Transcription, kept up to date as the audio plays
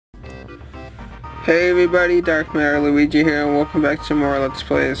Hey everybody, Dark Matter Luigi here, and welcome back to more Let's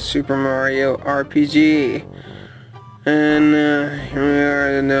Play Super Mario RPG. And here we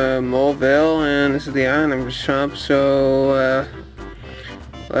are in Moleville, and this is the item shop, so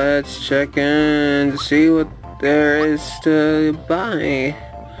let's check in to see what there is to buy.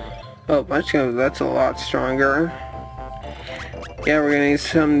 Oh, bunch of that's a lot stronger. Yeah, we're gonna need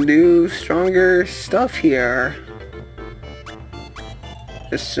some new, stronger stuff here.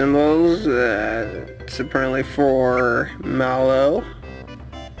 The symbols, it's apparently for Mallow.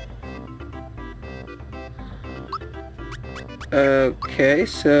 Okay,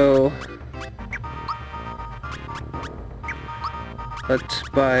 so let's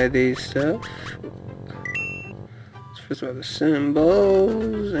buy these stuff. Let's first buy the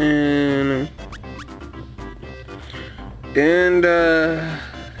symbols and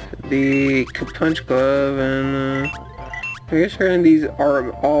the punch glove, and I guess these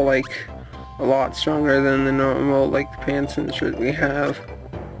are all like a lot stronger than the normal like pants and shirt we have.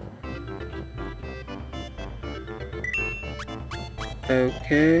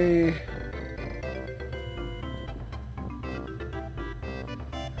 Okay.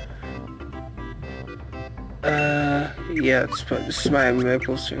 Yeah, let's put this is my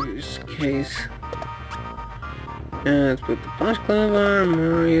maple series case. And let's put the punch glove on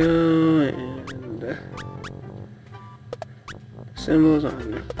Mario and symbols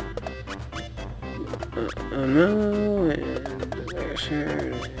on Mellow and their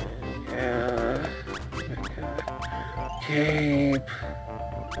shirt, yeah, cape.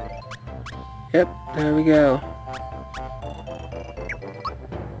 Yep, there we go.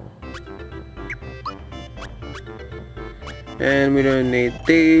 And we don't need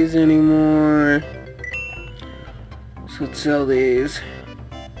these anymore, so let's sell these.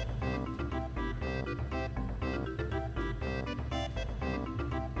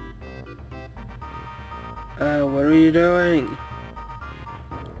 What are you doing?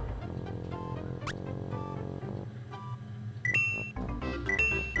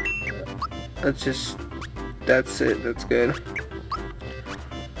 That's it, that's good.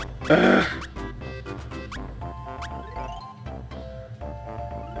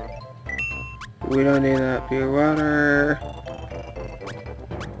 We don't need that pure water.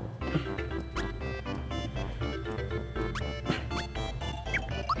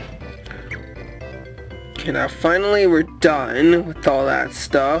 Okay, now finally we're done with all that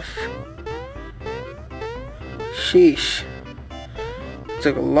stuff. Sheesh. It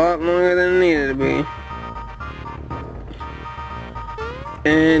took a lot longer than it needed to be.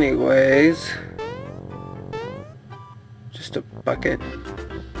 Anyways. Just a bucket.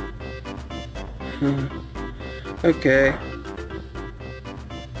 Okay.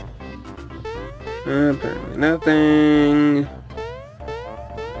 Apparently nothing.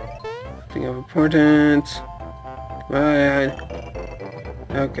 Nothing of importance. Come on.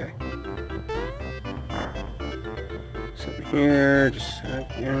 Okay. Something here, just a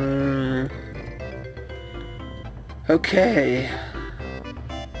second. Okay.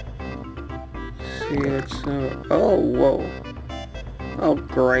 See, it's oh, whoa. Oh,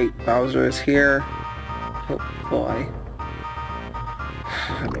 great. Bowser is here. Oh boy.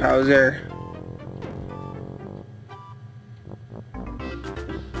 Bowser.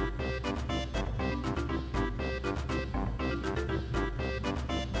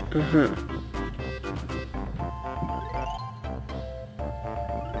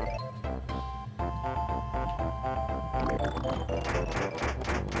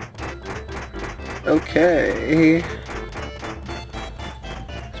 Okay.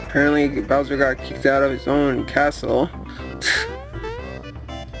 Apparently Bowser got kicked out of his own castle.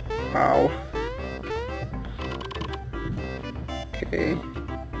 Wow. Okay.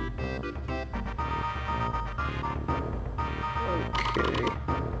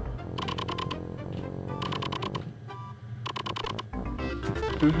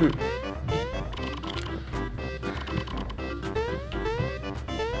 Okay.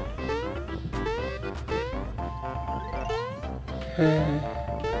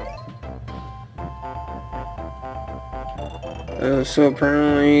 So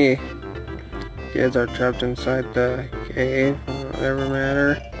apparently kids are trapped inside the cave, whatever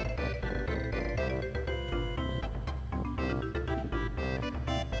matter.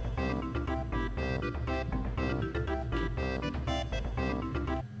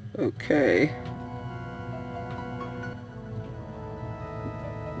 Okay.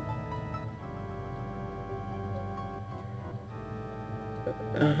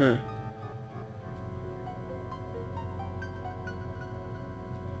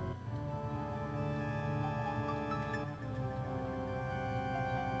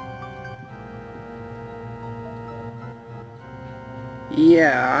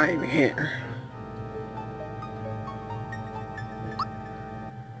 Yeah, I'm here.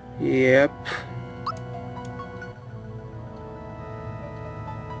 Yep.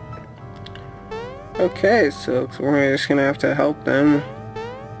 Okay, so we're just gonna have to help them.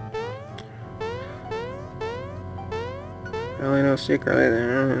 Really no secret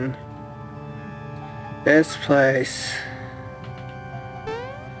either. And this place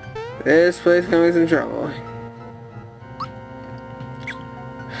gonna be some trouble.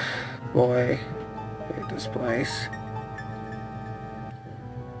 Boy, I hate this place.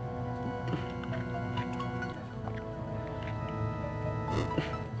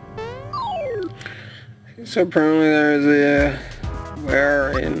 So apparently there's a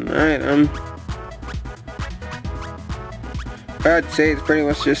rare item. I'd say it's pretty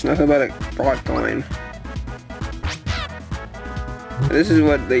much just nothing but a fraud coin. This is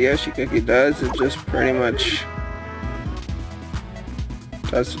what the Yoshi cookie does. It just pretty much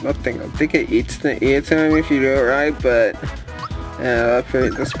does nothing. I think it eats them if you do it right, but yeah, that's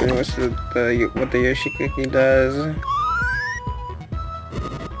pretty much what the Yoshi cookie does.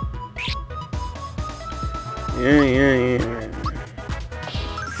 Yeah.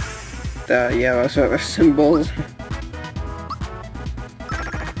 Yeah, those are the symbols.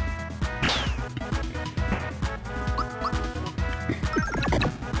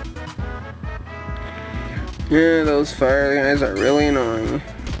 Yeah, those fire guys are really annoying.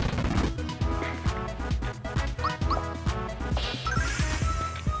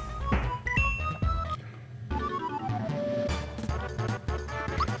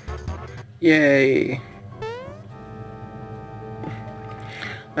 Yay.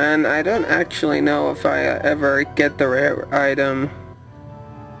 And I don't actually know if I ever get the rare item.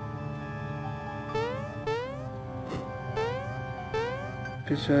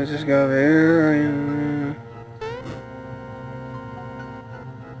 So I just go there and...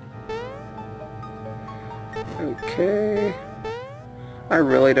 Okay. I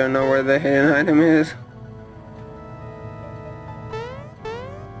really don't know where the hidden item is.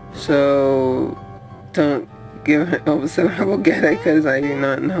 So don't give it hope that I will get it, because I do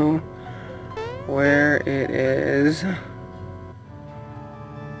not know where it is.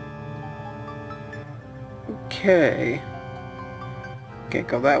 Okay. Can't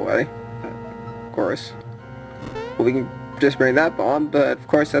go that way, of course. Well, we can just bring that bomb, but of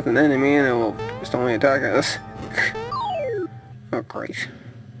course that's an enemy and it will just only attack us. Oh, great.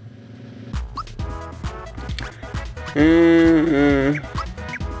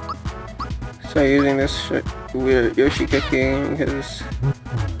 So using this weird Yoshi cookie because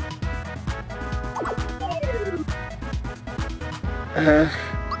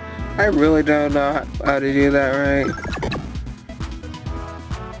I really don't know how to do that right.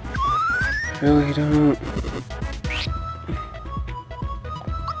 Really don't.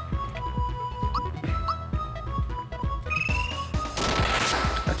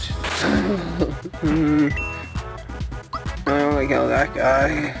 I don't like how that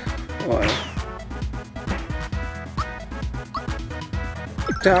guy was.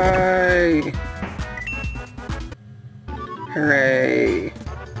 Die! Hooray!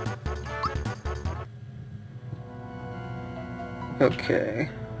 Okay.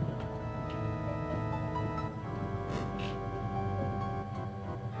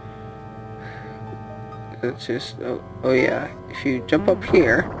 It's just, oh yeah, if you jump up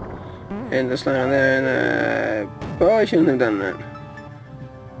here and just land there, and probably shouldn't have done that.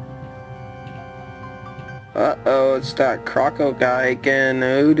 Uh-oh, it's that Croco guy again.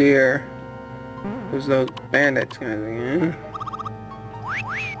 Oh dear. Who's those bandits kind of thing, huh?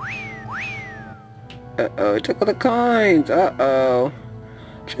 Uh-oh, he took all the coins. Uh-oh.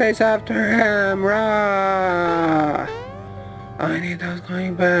 Chase after him. Rah! I need those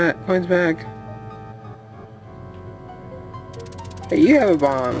coins back. Hey, you have a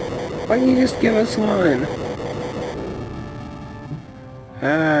bomb. Why don't you just give us one?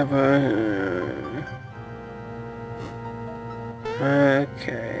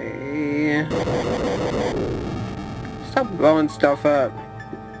 Okay. Stop blowing stuff up.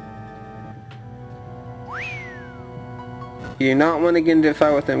 You do not want to get into a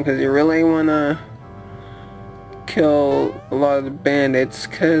fight with them because you really want to kill a lot of the bandits,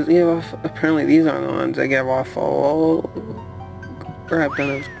 because apparently these aren't the ones that give off all crap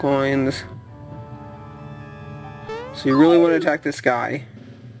ton of coins. So you really want to attack this guy.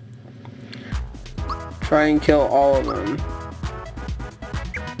 Try and kill all of them.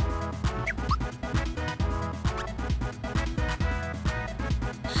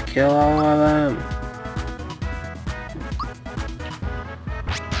 Just kill all of them.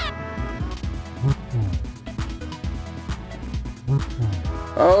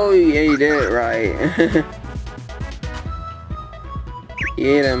 Oh yeah, you did it right. You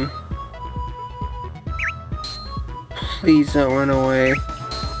ate him. Please don't run away.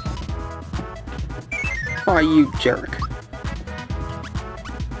 Oh, you jerk.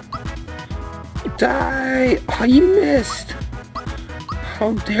 Die! Oh, you missed!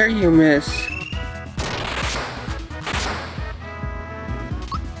 How dare you miss?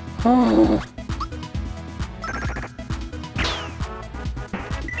 Oh.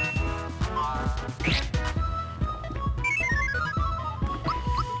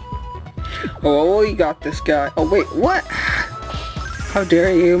 Oh, we got this guy. Oh, wait, what? How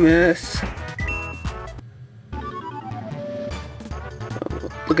dare you miss?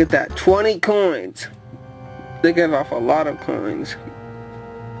 Look at that, 20 coins. They give off a lot of coins.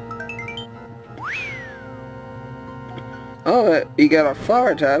 Oh, you got a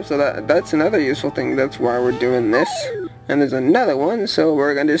flower tab, so that's another useful thing. That's why we're doing this. And there's another one, so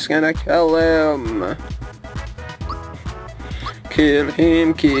we're just gonna kill him. Kill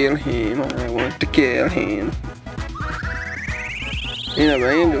him, I want to kill him. You know,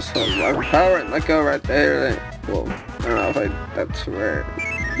 man, just power and let go right there. Well, I don't know if that's where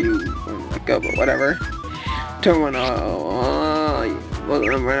you let go, but whatever. Don't wanna,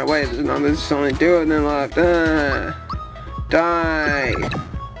 run away. There's only 2 of them left. Die!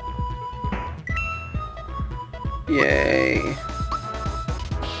 Yay.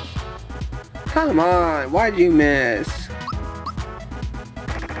 Come on, why'd you miss?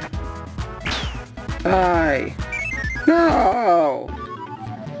 Die! No!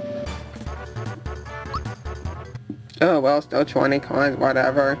 Oh well, still 20 coins,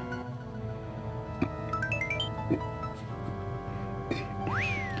 whatever.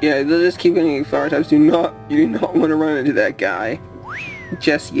 Yeah, they'll just keep getting flower types. You do not want to run into that guy.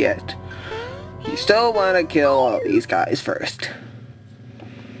 Just yet. You still want to kill all these guys first.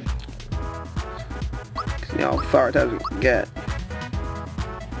 Cause, you know, flower types we can get.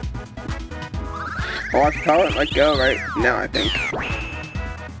 Oh, I can power and let go right now, I think.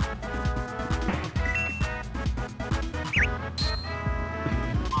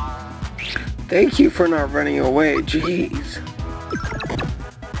 Thank you for not running away, jeez.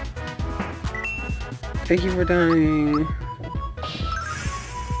 Thank you for dying.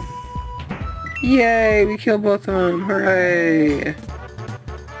 Yay, we killed both of them, hooray!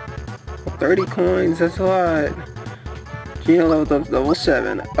 30 coins, that's a lot. Gino leveled up to level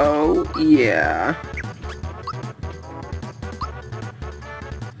 7, oh yeah.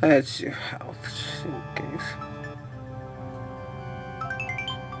 That's your health, suitcase.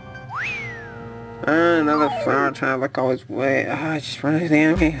 Another flower type like always. Wait, just run into the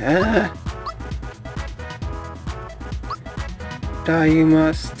enemy. Die you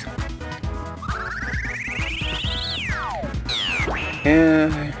must. Yeah.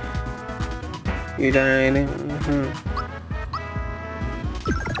 You died.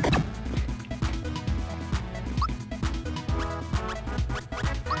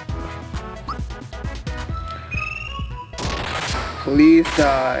 Please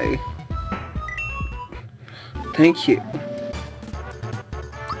die. Thank you.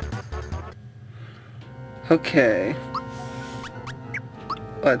 Okay.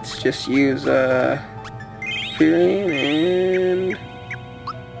 Let's just use Fury and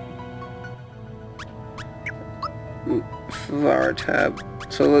flower tab.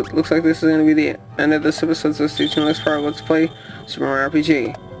 So it looks like this is going to be the end of this episode, so stay tuned next part. Let's play Super Mario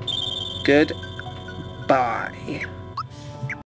RPG. Goodbye.